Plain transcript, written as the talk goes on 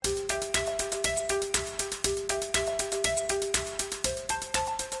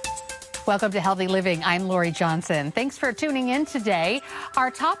Welcome to Healthy Living. I'm Lori Johnson. Thanks for tuning in today. Our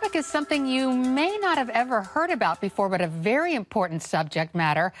topic is something you may not have ever heard about before, but a very important subject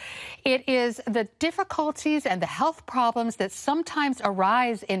matter. It is the difficulties and the health problems that sometimes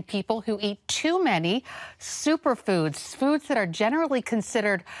arise in people who eat too many superfoods, foods that are generally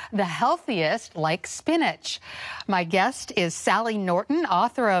considered the healthiest, like spinach. My guest is Sally Norton,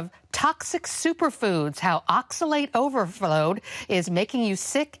 author of Toxic Superfoods, How Oxalate Overload is Making You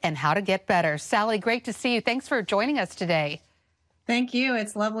Sick and How to Get Better. Sally, great to see you. Thanks for joining us today. Thank you.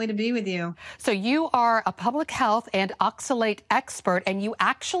 It's lovely to be with you. So you are a public health and oxalate expert, and you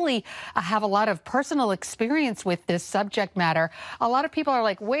actually have a lot of personal experience with this subject matter. A lot of people are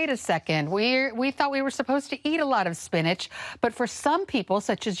like, wait a second, we thought we were supposed to eat a lot of spinach. But for some people,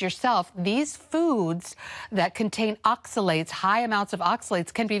 such as yourself, these foods that contain oxalates, high amounts of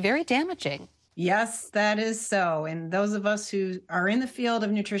oxalates, can be very damaging. Yes, that is so. And those of us who are in the field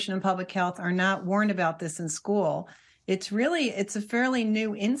of nutrition and public health are not warned about this in school. It's a fairly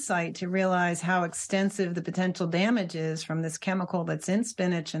new insight to realize how extensive the potential damage is from this chemical that's in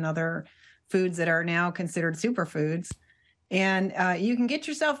spinach and other foods that are now considered superfoods. And you can get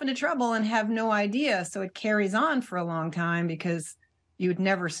yourself into trouble and have no idea. So it carries on for a long time because you would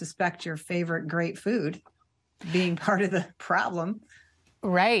never suspect your favorite great food being part of the problem.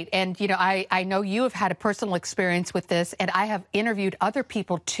 Right. And, you know, I know you have had a personal experience with this, and I have interviewed other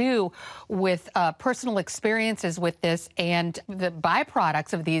people, too, with personal experiences with this. And the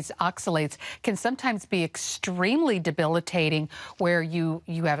byproducts of these oxalates can sometimes be extremely debilitating, where you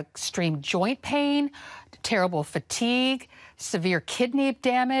have extreme joint pain, terrible fatigue, severe kidney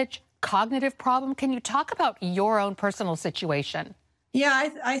damage, cognitive problem. Can you talk about your own personal situation? Yeah,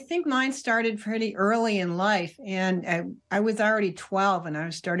 I think mine started pretty early in life, and I was already 12, and I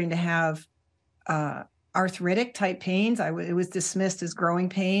was starting to have arthritic type pains. It was dismissed as growing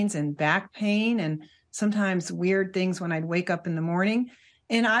pains and back pain, and sometimes weird things when I'd wake up in the morning.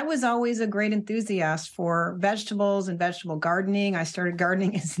 And I was always a great enthusiast for vegetables and vegetable gardening. I started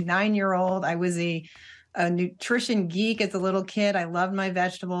gardening as a 9-year-old. I was a nutrition geek as a little kid. I loved my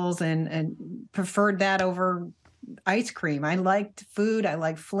vegetables and preferred that over ice cream. I liked food. I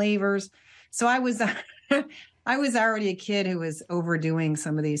liked flavors. So I was already a kid who was overdoing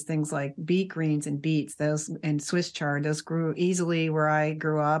some of these things like beet greens and beets, those and Swiss chard. Those grew easily where I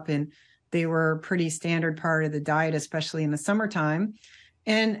grew up, and they were a pretty standard part of the diet, especially in the summertime.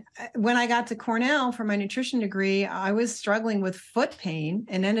 And when I got to Cornell for my nutrition degree, I was struggling with foot pain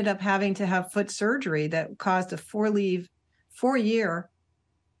and ended up having to have foot surgery that caused a 4-year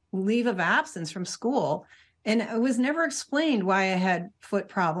leave of absence from school. And it was never explained why I had foot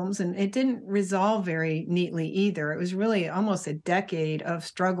problems, and it didn't resolve very neatly either. It was really almost a decade of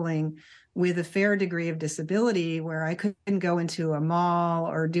struggling with a fair degree of disability where I couldn't go into a mall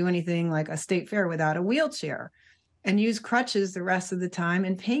or do anything like a state fair without a wheelchair, and use crutches the rest of the time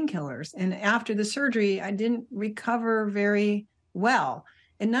and painkillers. And after the surgery, I didn't recover very well.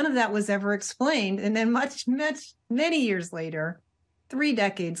 And none of that was ever explained. And then many years later, 3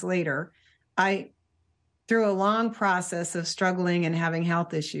 decades later, through a long process of struggling and having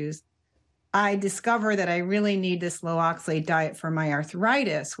health issues, I discovered that I really need this low oxalate diet for my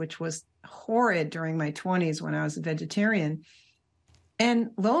arthritis, which was horrid during my 20s when I was a vegetarian.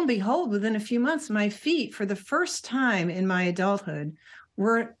 And lo and behold, within a few months, my feet, for the first time in my adulthood,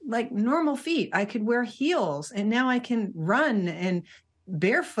 were like normal feet. I could wear heels, and now I can run and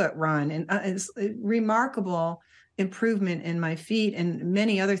barefoot run. And it's remarkable improvement in my feet and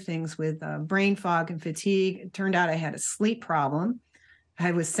many other things with brain fog and fatigue. It turned out I had a sleep problem.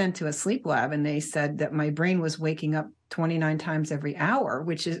 I was sent to a sleep lab, and they said that my brain was waking up 29 times every hour,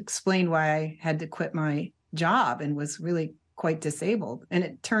 which explained why I had to quit my job and was really quite disabled. And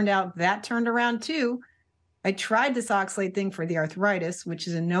it turned out that turned around too. I tried this oxalate thing for the arthritis, which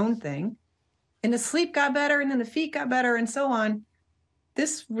is a known thing, and the sleep got better, and then the feet got better, and so on.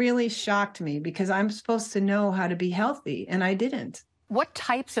 This really shocked me because I'm supposed to know how to be healthy, and I didn't. What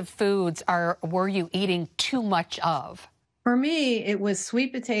types of foods were you eating too much of? For me, it was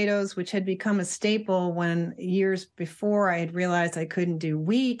sweet potatoes, which had become a staple when years before I had realized I couldn't do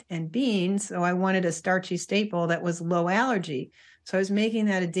wheat and beans. So I wanted a starchy staple that was low allergy. So I was making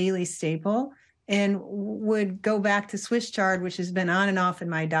that a daily staple and would go back to Swiss chard, which has been on and off in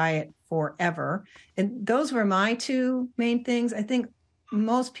my diet forever. And those were my two main things. I think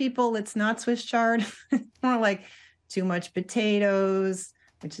most people, it's not Swiss chard, more like too much potatoes,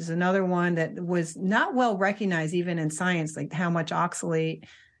 which is another one that was not well recognized even in science, like how much oxalate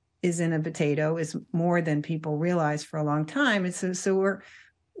is in a potato is more than people realize for a long time. And so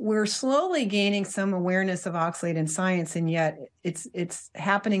we're slowly gaining some awareness of oxalate in science, and yet it's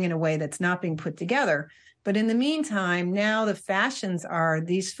happening in a way that's not being put together. But in the meantime, now the fashions are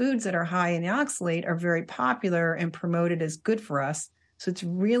these foods that are high in the oxalate are very popular and promoted as good for us. So it's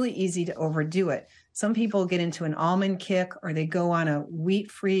really easy to overdo it. Some people get into an almond kick, or they go on a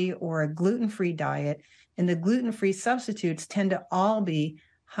wheat-free or a gluten-free diet, and the gluten-free substitutes tend to all be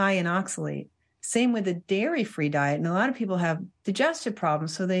high in oxalate. Same with the dairy-free diet, and a lot of people have digestive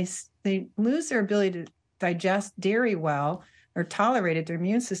problems, so they lose their ability to digest dairy well or tolerate it. Their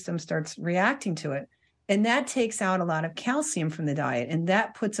immune system starts reacting to it, and that takes out a lot of calcium from the diet, and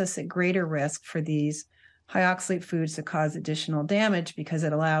that puts us at greater risk for these high oxalate foods to cause additional damage because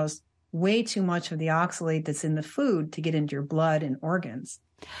it allows way too much of the oxalate that's in the food to get into your blood and organs.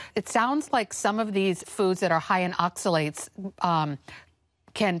 It sounds like some of these foods that are high in oxalates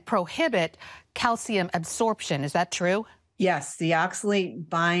can prohibit calcium absorption. Is that true? Yes, the oxalate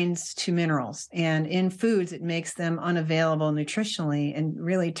binds to minerals, and in foods, it makes them unavailable nutritionally and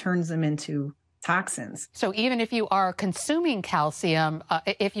really turns them into toxins. So even if you are consuming calcium,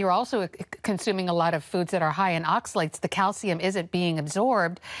 if you're also consuming a lot of foods that are high in oxalates, the calcium isn't being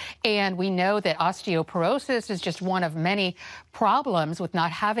absorbed. And we know that osteoporosis is just one of many problems with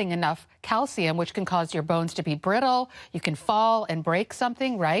not having enough calcium, which can cause your bones to be brittle. You can fall and break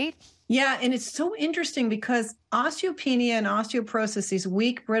something, right? Yeah, and it's so interesting because osteopenia and osteoporosis, these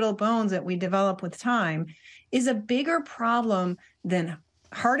weak, brittle bones that we develop with time, is a bigger problem than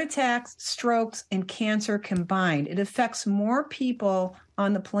heart attacks, strokes, and cancer combined. It affects more people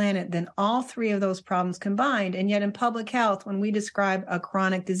on the planet than all three of those problems combined. And yet in public health, when we describe a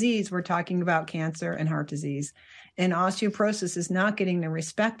chronic disease, we're talking about cancer and heart disease. And osteoporosis is not getting the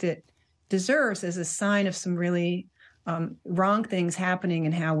respect it deserves as a sign of some really wrong things happening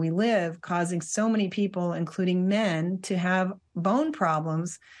in how we live, causing so many people, including men, to have bone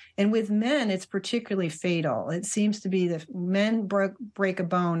problems. And with men, it's particularly fatal. It seems to be that men break a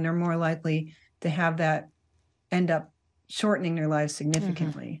bone, they're more likely to have that end up shortening their lives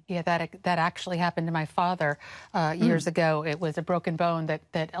significantly. Mm-hmm. Yeah, that actually happened to my father years ago. It was a broken bone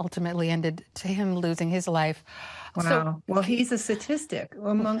that ultimately ended to him losing his life. Wow. So, well, he's a statistic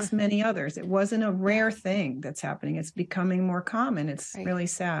amongst many others. It wasn't a rare thing that's happening. It's becoming more common. It's really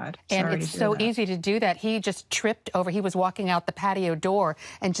sad. And it's so easy to do that. He just tripped over. He was walking out the patio door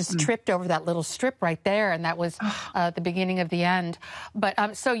and just tripped over that little strip right there. And that was the beginning of the end.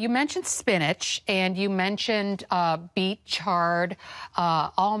 But so you mentioned spinach and you mentioned beet chard,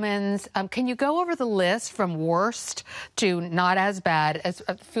 almonds. Can you go over the list from worst to not as bad as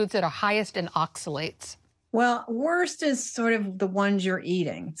foods that are highest in oxalates? Well, worst is sort of the ones you're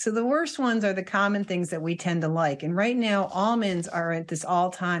eating. So the worst ones are the common things that we tend to like. And right now, almonds are at this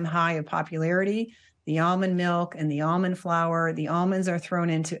all-time high of popularity. The almond milk and the almond flour, the almonds are thrown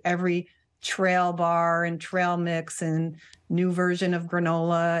into every trail bar and trail mix and new version of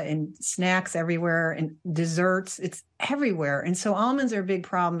granola and snacks everywhere and desserts. It's everywhere. And so almonds are a big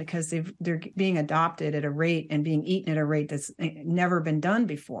problem because they're being adopted at a rate and being eaten at a rate that's never been done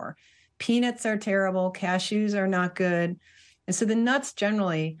before. Peanuts are terrible. Cashews are not good. And so the nuts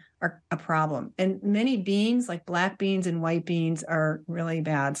generally are a problem. And many beans, like black beans and white beans, are really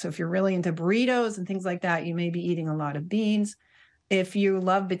bad. So if you're really into burritos and things like that, you may be eating a lot of beans. If you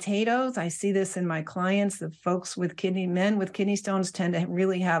love potatoes, I see this in my clients, the folks with men with kidney stones tend to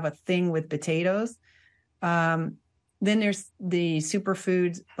really have a thing with potatoes. Then there's the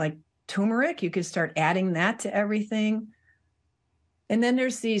superfoods like turmeric. You could start adding that to everything. And then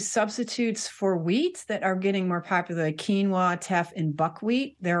there's these substitutes for wheat that are getting more popular, like quinoa, teff, and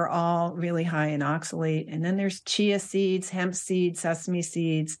buckwheat. They're all really high in oxalate. And then there's chia seeds, hemp seeds, sesame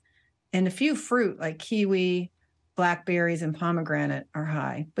seeds, and a few fruit like kiwi, blackberries, and pomegranate are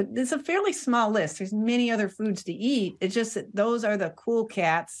high. But it's a fairly small list. There's many other foods to eat. It's just that those are the cool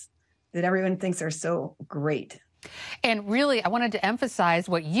cats that everyone thinks are so great. And really, I wanted to emphasize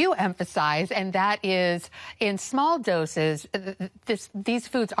what you emphasize, and that is in small doses, these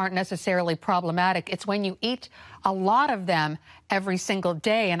foods aren't necessarily problematic. It's when you eat a lot of them every single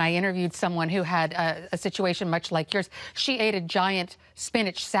day. And I interviewed someone who had a situation much like yours. She ate a giant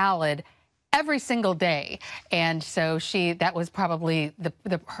spinach salad every single day. And so that was probably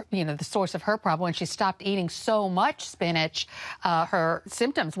the source of her problem. When she stopped eating so much spinach, her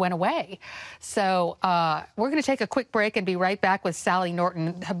symptoms went away. So we're going to take a quick break and be right back with Sally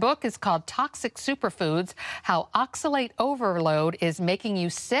Norton. Her book is called Toxic Superfoods: How Oxalate Overload is Making You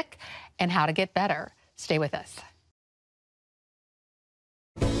Sick and How to Get Better. Stay with us.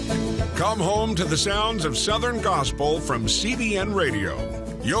 Come home to the sounds of Southern Gospel from CBN Radio.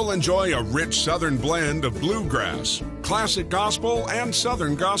 You'll enjoy a rich Southern blend of bluegrass, classic gospel, and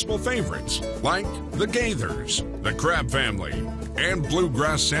Southern gospel favorites like the Gaithers, the Crab Family, and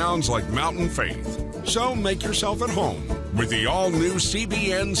bluegrass sounds like Mountain Faith. So make yourself at home with the all-new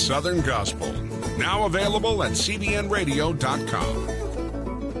CBN Southern Gospel. Now available at cbnradio.com.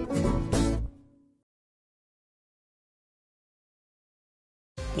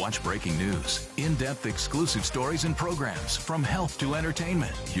 Watch breaking news, in-depth exclusive stories and programs from health to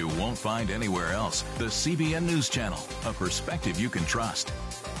entertainment you won't find anywhere else. The CBN News Channel, a perspective you can trust.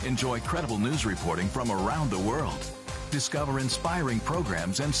 Enjoy credible news reporting from around the world. Discover inspiring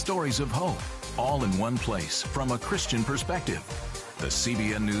programs and stories of hope, all in one place from a Christian perspective. The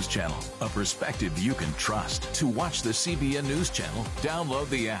CBN News Channel, a perspective you can trust. To watch the CBN News Channel, download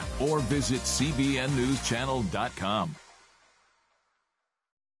the app or visit cbnnewschannel.com.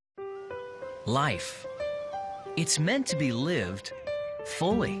 Life. It's meant to be lived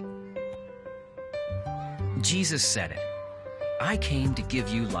fully. Jesus said it. I came to give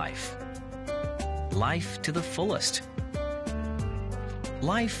you life. Life to the fullest.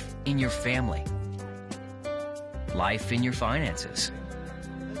 Life in your family. Life in your finances.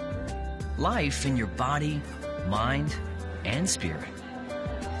 Life in your body, mind, and spirit.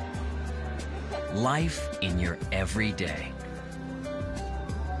 Life in your everyday.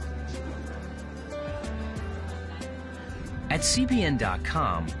 At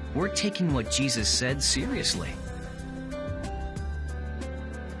CBN.com, we're taking what Jesus said seriously.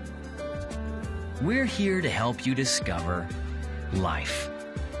 We're here to help you discover life.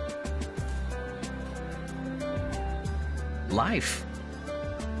 Life.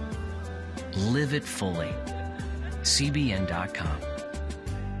 Live it fully. CBN.com.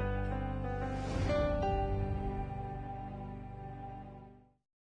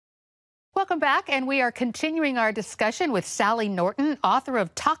 Welcome back, and we are continuing our discussion with Sally Norton, author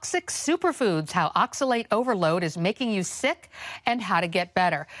of Toxic Superfoods, How Oxalate Overload is Making You Sick and How to Get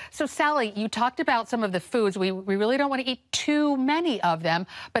Better. So, Sally, you talked about some of the foods. We really don't want to eat too many of them,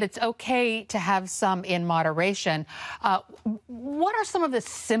 but it's okay to have some in moderation. What are some of the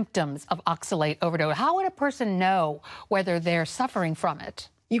symptoms of oxalate overload? How would a person know whether they're suffering from it?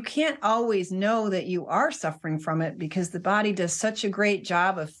 You can't always know that you are suffering from it because the body does such a great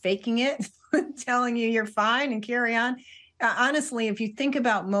job of faking it, telling you you're fine and carry on. Honestly, if you think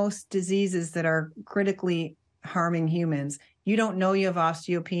about most diseases that are critically harming humans, you don't know you have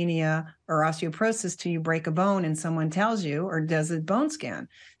osteopenia or osteoporosis till you break a bone and someone tells you or does a bone scan.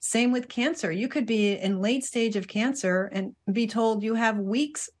 Same with cancer. You could be in late stage of cancer and be told you have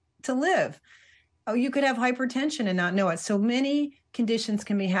weeks to live. Oh, you could have hypertension and not know it. So many conditions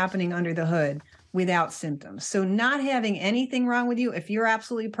can be happening under the hood without symptoms. So not having anything wrong with you, if you're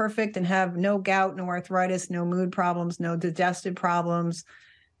absolutely perfect and have no gout, no arthritis, no mood problems, no digestive problems,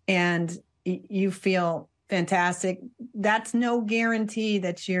 and you feel fantastic, that's no guarantee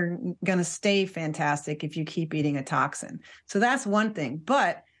that you're going to stay fantastic if you keep eating a toxin. So that's one thing.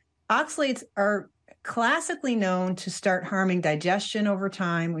 But oxalates are classically known to start harming digestion over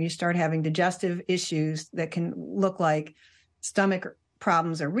time, when you start having digestive issues that can look like stomach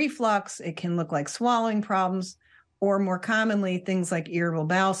problems or reflux. It can look like swallowing problems, or more commonly, things like irritable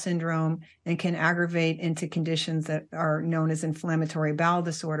bowel syndrome, and can aggravate into conditions that are known as inflammatory bowel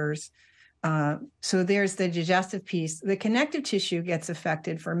disorders. So there's the digestive piece. The connective tissue gets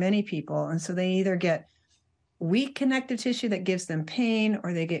affected for many people. And so they either get weak connective tissue that gives them pain,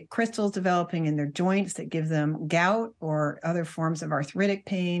 or they get crystals developing in their joints that give them gout or other forms of arthritic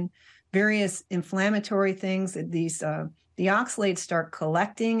pain, various inflammatory things. The oxalates start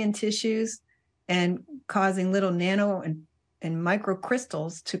collecting in tissues and causing little nano and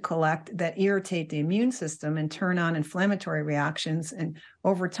microcrystals to collect that irritate the immune system and turn on inflammatory reactions. And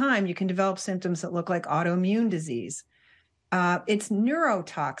over time, you can develop symptoms that look like autoimmune disease. It's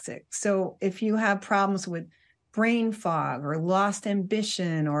neurotoxic. So if you have problems with brain fog or lost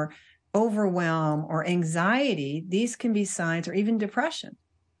ambition or overwhelm or anxiety, these can be signs, or even depression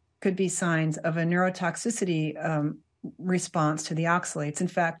could be signs of a neurotoxicity response to the oxalates. In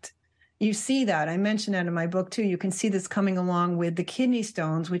fact, you see that. I mentioned that in my book too. You can see this coming along with the kidney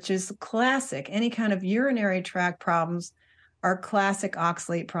stones, which is classic. Any kind of urinary tract problems are classic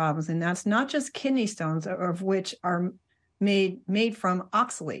oxalate problems. And that's not just kidney stones, of which are made from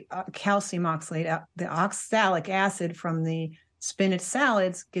oxalate, calcium oxalate. The oxalic acid from the spinach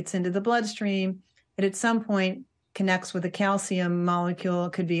salads gets into the bloodstream. And at some point connects with a calcium molecule.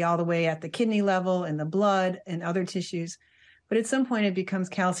 It could be all the way at the kidney level, in the blood, and other tissues. But at some point it becomes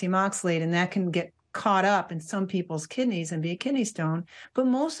calcium oxalate, and that can get caught up in some people's kidneys and be a kidney stone. But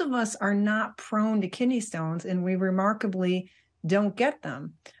most of us are not prone to kidney stones, and we remarkably don't get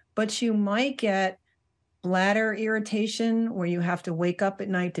them. But you might get bladder irritation where you have to wake up at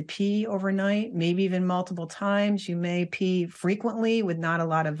night to pee overnight, maybe even multiple times. You may pee frequently with not a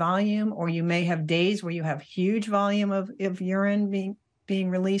lot of volume, or you may have days where you have huge volume of urine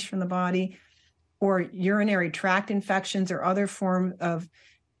being released from the body, or urinary tract infections or other form of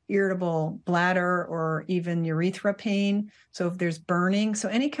irritable bladder or even urethra pain. So if there's burning, so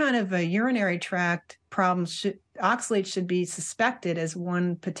any kind of a urinary tract problem, oxalate should be suspected as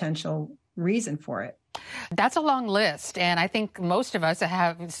one potential reason for it. That's a long list, and I think most of us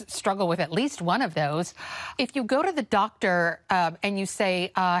have struggled with at least one of those. If you go to the doctor and you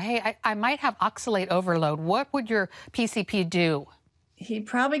say, hey, I might have oxalate overload, what would your PCP do? He'd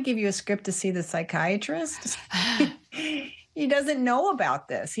probably give you a script to see the psychiatrist. He doesn't know about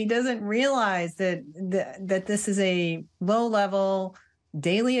this. He doesn't realize that this is a low-level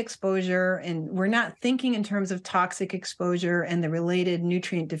daily exposure, and we're not thinking in terms of toxic exposure and the related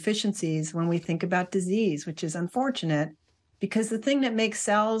nutrient deficiencies when we think about disease, which is unfortunate, because the thing that makes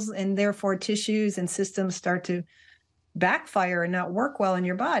cells and therefore tissues and systems start to backfire and not work well in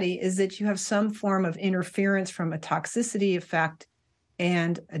your body is that you have some form of interference from a toxicity effect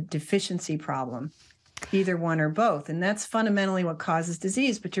and a deficiency problem, either one or both. And that's fundamentally what causes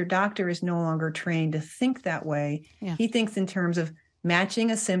disease. But your doctor is no longer trained to think that way. Yeah. He thinks in terms of matching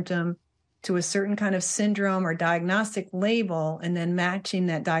a symptom to a certain kind of syndrome or diagnostic label, and then matching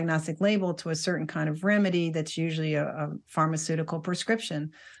that diagnostic label to a certain kind of remedy that's usually a pharmaceutical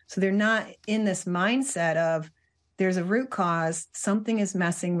prescription. So they're not in this mindset of there's a root cause, something is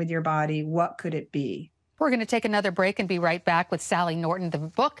messing with your body, what could it be? We're going to take another break and be right back with Sally Norton. The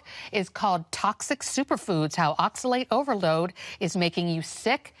book is called Toxic Superfoods, How Oxalate Overload is Making You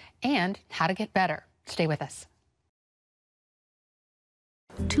Sick and How to Get Better. Stay with us.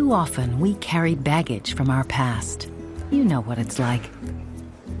 Too often, we carry baggage from our past. You know what it's like.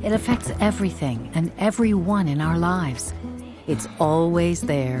 It affects everything and everyone in our lives. It's always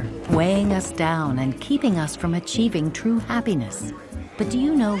there, weighing us down and keeping us from achieving true happiness. But do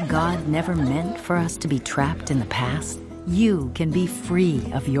you know God never meant for us to be trapped in the past? You can be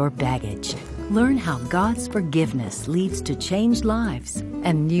free of your baggage. Learn how God's forgiveness leads to changed lives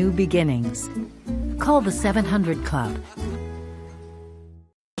and new beginnings. Call the 700 Club.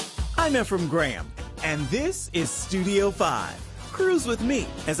 I'm Ephraim Graham, and this is Studio 5. Cruise with me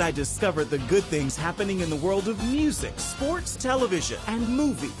as I discover the good things happening in the world of music, sports, television, and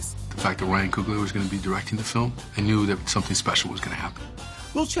movies. The fact that Ryan Coogler was going to be directing the film, I knew that something special was going to happen.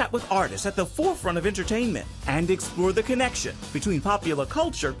 We'll chat with artists at the forefront of entertainment and explore the connection between popular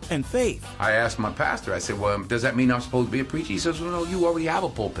culture and faith. I asked my pastor, I said, well, does that mean I'm supposed to be a preacher? He says, well, no, you already have a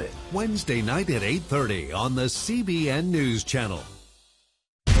pulpit. Wednesday night at 8:30 on the CBN News Channel.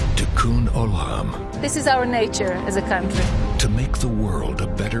 Tikkun Olam. This is our nature as a country. To make the world a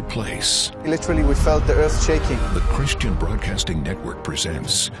better place. Literally, we felt the earth shaking. The Christian Broadcasting Network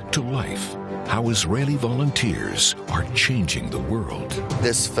presents To Life, how Israeli volunteers are changing the world.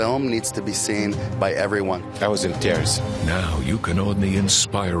 This film needs to be seen by everyone. I was in tears. Now you can own the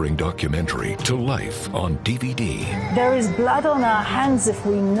inspiring documentary To Life on DVD. There is blood on our hands if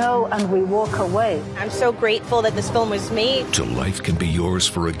we know and we walk away. I'm so grateful that this film was made. To Life can be yours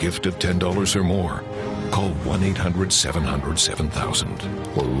for a gift of $10 or more. Call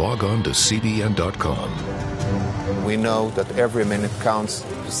 1-800-700-7000 or log on to cbn.com. We know that every minute counts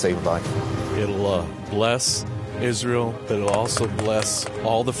to save life. It'll bless Israel, but it'll also bless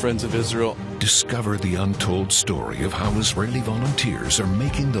all the friends of Israel. Discover the untold story of how Israeli volunteers are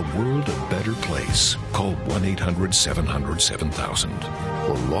making the world a better place. Call 1-800-700-7000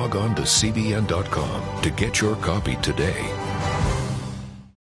 or log on to cbn.com to get your copy today.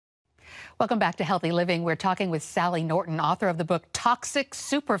 Welcome back to Healthy Living. We're talking with Sally Norton, author of the book Toxic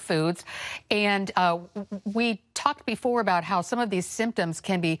Superfoods. And we talked before about how some of these symptoms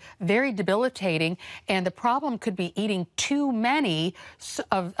can be very debilitating, and the problem could be eating too many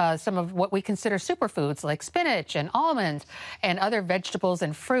of some of what we consider superfoods, like spinach and almonds and other vegetables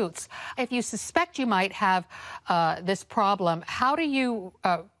and fruits. If you suspect you might have this problem, how do you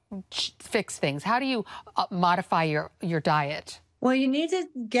fix things? How do you modify your diet? Well, you need to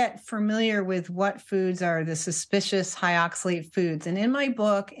get familiar with what foods are the suspicious high oxalate foods. And in my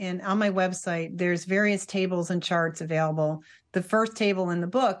book and on my website, there's various tables and charts available. The first table in the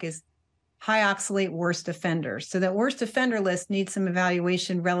book is high oxalate worst offenders. So that worst offender list needs some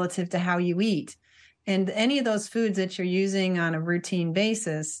evaluation relative to how you eat. And any of those foods that you're using on a routine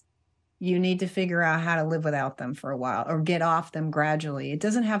basis, you need to figure out how to live without them for a while or get off them gradually. It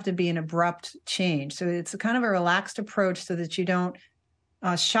doesn't have to be an abrupt change. So it's a kind of a relaxed approach so that you don't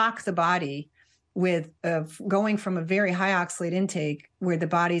shock the body with going from a very high oxalate intake where the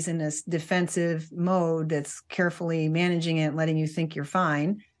body's in this defensive mode that's carefully managing it, letting you think you're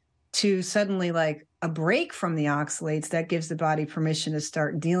fine, to suddenly like a break from the oxalates that gives the body permission to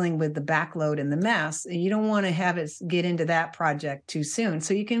start dealing with the backload and the mess. You don't want to have it get into that project too soon.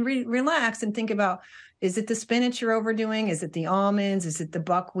 So you can relax and think about, is it the spinach you're overdoing? Is it the almonds? Is it the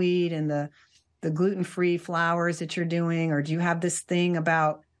buckwheat and the gluten-free flours that you're doing? Or do you have this thing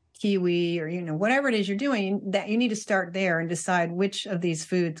about kiwi or, whatever it is you're doing, that you need to start there and decide which of these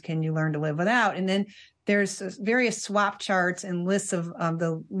foods can you learn to live without. And then there's various swap charts and lists of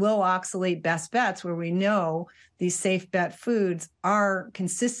the low oxalate best bets where we know these safe bet foods are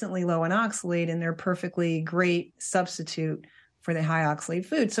consistently low in oxalate and they're perfectly great substitute for the high oxalate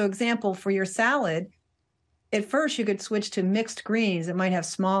food. So example, for your salad, at first you could switch to mixed greens that might have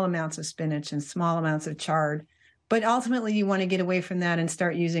small amounts of spinach and small amounts of chard. But ultimately you want to get away from that and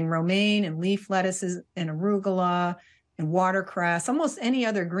start using romaine and leaf lettuces and arugula and watercress. Almost any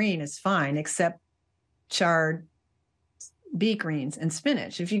other green is fine except chard, beet greens, and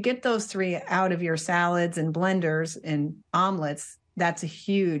spinach. If you get those three out of your salads and blenders and omelets, that's a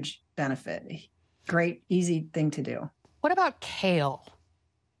huge benefit. Great, easy thing to do. What about kale?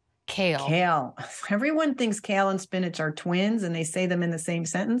 Kale. Everyone thinks kale and spinach are twins and they say them in the same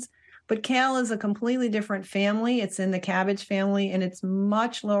sentence. But kale is a completely different family. It's in the cabbage family and it's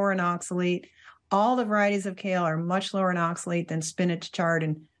much lower in oxalate. All the varieties of kale are much lower in oxalate than spinach, chard,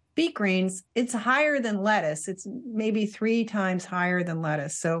 and beet greens. It's higher than lettuce. It's maybe 3 times higher than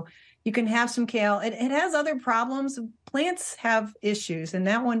lettuce. So you can have some kale. It has other problems. Plants have issues, and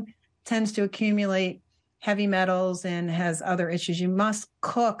that one tends to accumulate heavy metals and has other issues. You must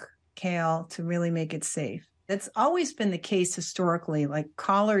cook kale to really make it safe. It's always been the case historically, like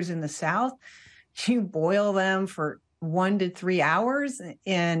collards in the South, you boil them for 1 to 3 hours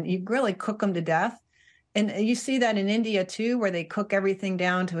and you really cook them to death. And you see that in India too, where they cook everything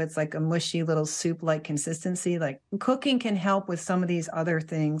down to it's like a mushy little soup-like consistency. Like cooking can help with some of these other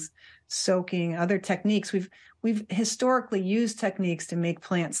things, soaking, other techniques. We've historically used techniques to make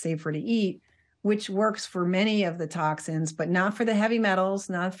plants safer to eat, which works for many of the toxins, but not for the heavy metals,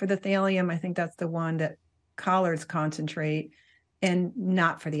 not for the thallium. I think that's the one that collards concentrate, and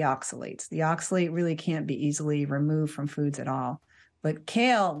not for the oxalates. The oxalate really can't be easily removed from foods at all. But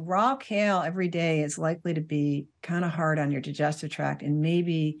kale, raw kale every day is likely to be kind of hard on your digestive tract and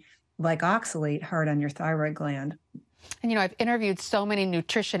maybe, like oxalate, hard on your thyroid gland. And, I've interviewed so many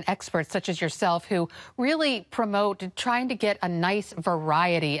nutrition experts such as yourself who really promote trying to get a nice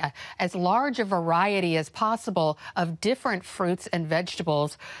variety, as large a variety as possible of different fruits and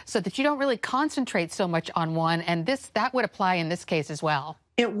vegetables so that you don't really concentrate so much on one. And that would apply in this case as well.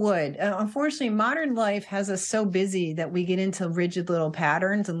 It would. Unfortunately, modern life has us so busy that we get into rigid little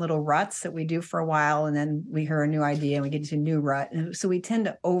patterns and little ruts that we do for a while, and then we hear a new idea and we get into a new rut. And so we tend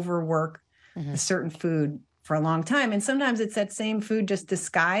to overwork a certain food for a long time. And sometimes it's that same food just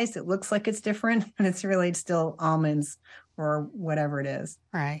disguised. It looks like it's different, and it's really still almonds or whatever it is.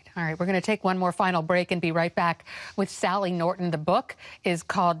 Right. All right. We're going to take one more final break and be right back with Sally Norton. The book is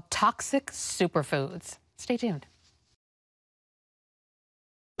called Toxic Superfoods. Stay tuned.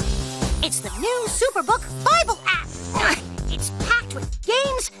 It's the new Superbook Bible app. It's packed with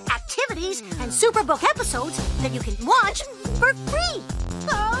games, activities, and Superbook episodes that you can watch for free.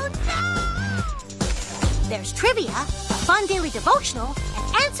 Oh, no! There's trivia, a fun daily devotional,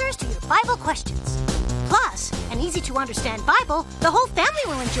 and answers to your Bible questions. Plus, an easy-to-understand Bible the whole family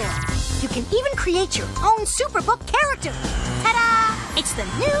will enjoy. You can even create your own Superbook character. Ta-da! It's the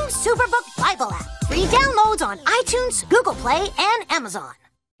new Superbook Bible app. Free downloads on iTunes, Google Play, and Amazon.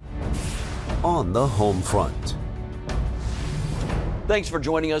 On the home front. Thanks for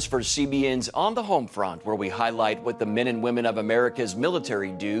joining us for CBN's On the Home Front, where we highlight what the men and women of America's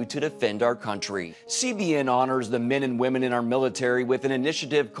military do to defend our country. CBN honors the men and women in our military with an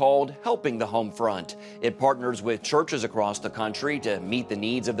initiative called Helping the Home Front. It partners with churches across the country to meet the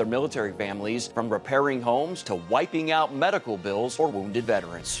needs of their military families, from repairing homes to wiping out medical bills for wounded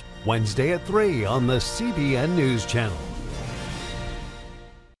veterans. Wednesday at 3 on the CBN News Channel.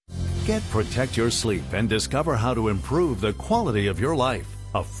 Get Protect Your Sleep and discover how to improve the quality of your life.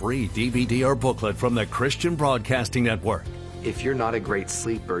 A free DVD or booklet from the Christian Broadcasting Network. If you're not a great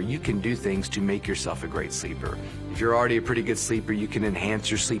sleeper, you can do things to make yourself a great sleeper. If you're already a pretty good sleeper, you can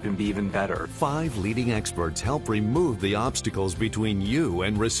enhance your sleep and be even better. 5 leading experts help remove the obstacles between you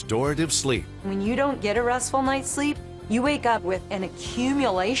and restorative sleep. When you don't get a restful night's sleep, you wake up with an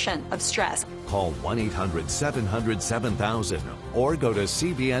accumulation of stress. Call 1-800-700-7000 or go to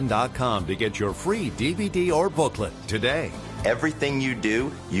cbn.com to get your free DVD or booklet today. Everything you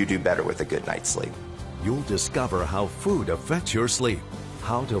do better with a good night's sleep. You'll discover how food affects your sleep,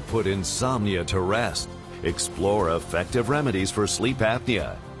 how to put insomnia to rest, explore effective remedies for sleep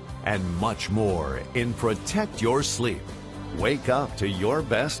apnea, and much more in Protect Your Sleep. Wake up to your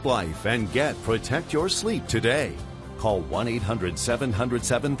best life and get Protect Your Sleep today. Call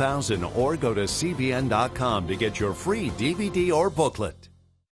 1-800-700-7000 or go to cbn.com to get your free DVD or booklet.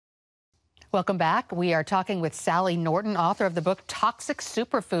 Welcome back. We are talking with Sally Norton, author of the book Toxic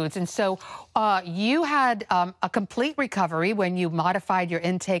Superfoods. And so you had a complete recovery when you modified your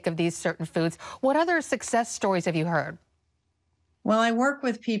intake of these certain foods. What other success stories have you heard? Well, I work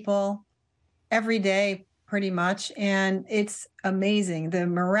with people every day pretty much, and it's amazing. The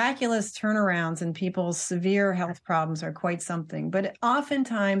miraculous turnarounds in people's severe health problems are quite something. But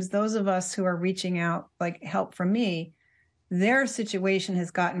oftentimes, those of us who are reaching out, like help from me, their situation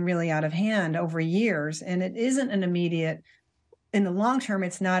has gotten really out of hand over years, and it isn't an immediate, in the long term,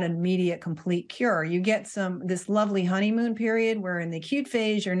 it's not an immediate complete cure. You get this lovely honeymoon period where in the acute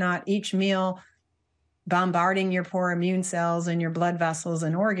phase, you're not each meal bombarding your poor immune cells and your blood vessels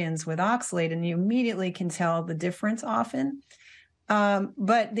and organs with oxalate, and you immediately can tell the difference often.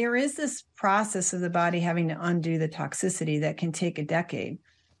 But there is this process of the body having to undo the toxicity that can take a decade.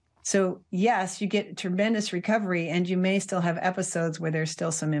 So yes, you get tremendous recovery, and you may still have episodes where there's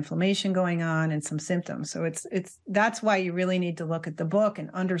still some inflammation going on and some symptoms. So that's why you really need to look at the book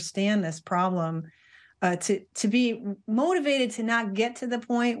and understand this problem, to be motivated to not get to the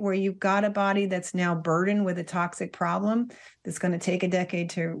point where you've got a body that's now burdened with a toxic problem that's going to take a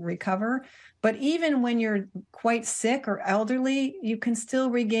decade to recover. But even when you're quite sick or elderly, you can still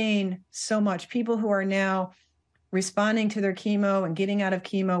regain so much. People who are now responding to their chemo and getting out of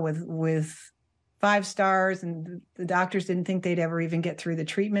chemo with 5 stars, and the doctors didn't think they'd ever even get through the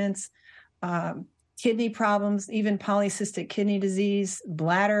treatments. Kidney problems, even polycystic kidney disease,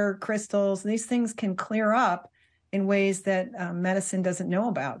 bladder crystals, these things can clear up in ways that medicine doesn't know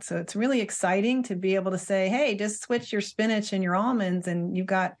about. So it's really exciting to be able to say, hey, just switch your spinach and your almonds, and you've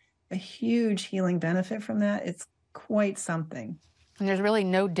got a huge healing benefit from that. It's quite something. And there's really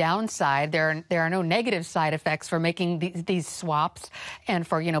no downside. There are no negative side effects for making these swaps and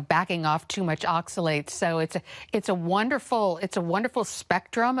for, backing off too much oxalate. So it's a wonderful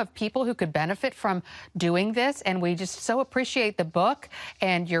spectrum of people who could benefit from doing this. And we just so appreciate the book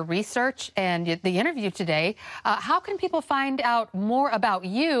and your research and the interview today. How can people find out more about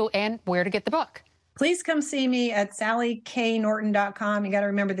you and where to get the book? Please come see me at sallyknorton.com. You got to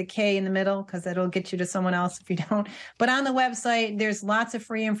remember the K in the middle because it'll get you to someone else if you don't. But on the website, there's lots of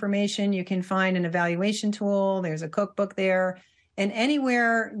free information. You can find an evaluation tool. There's a cookbook there. And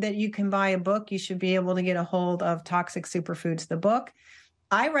anywhere that you can buy a book, you should be able to get a hold of Toxic Superfoods, the book.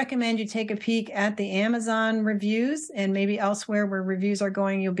 I recommend you take a peek at the Amazon reviews and maybe elsewhere where reviews are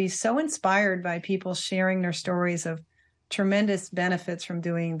going. You'll be so inspired by people sharing their stories of tremendous benefits from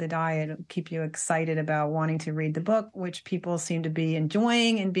doing the diet. It'll keep you excited about wanting to read the book, which people seem to be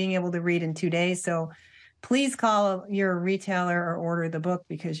enjoying and being able to read in 2 days. So please call your retailer or order the book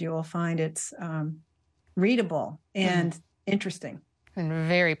because you will find it's readable and interesting. And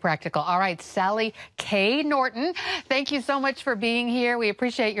very practical. All right, Sally K. Norton, thank you so much for being here. We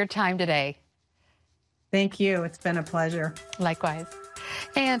appreciate your time today. Thank you. It's been a pleasure. Likewise.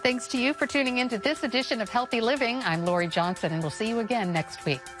 And thanks to you for tuning in to this edition of Healthy Living. I'm Lori Johnson, and we'll see you again next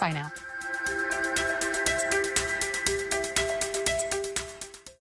week. Bye now.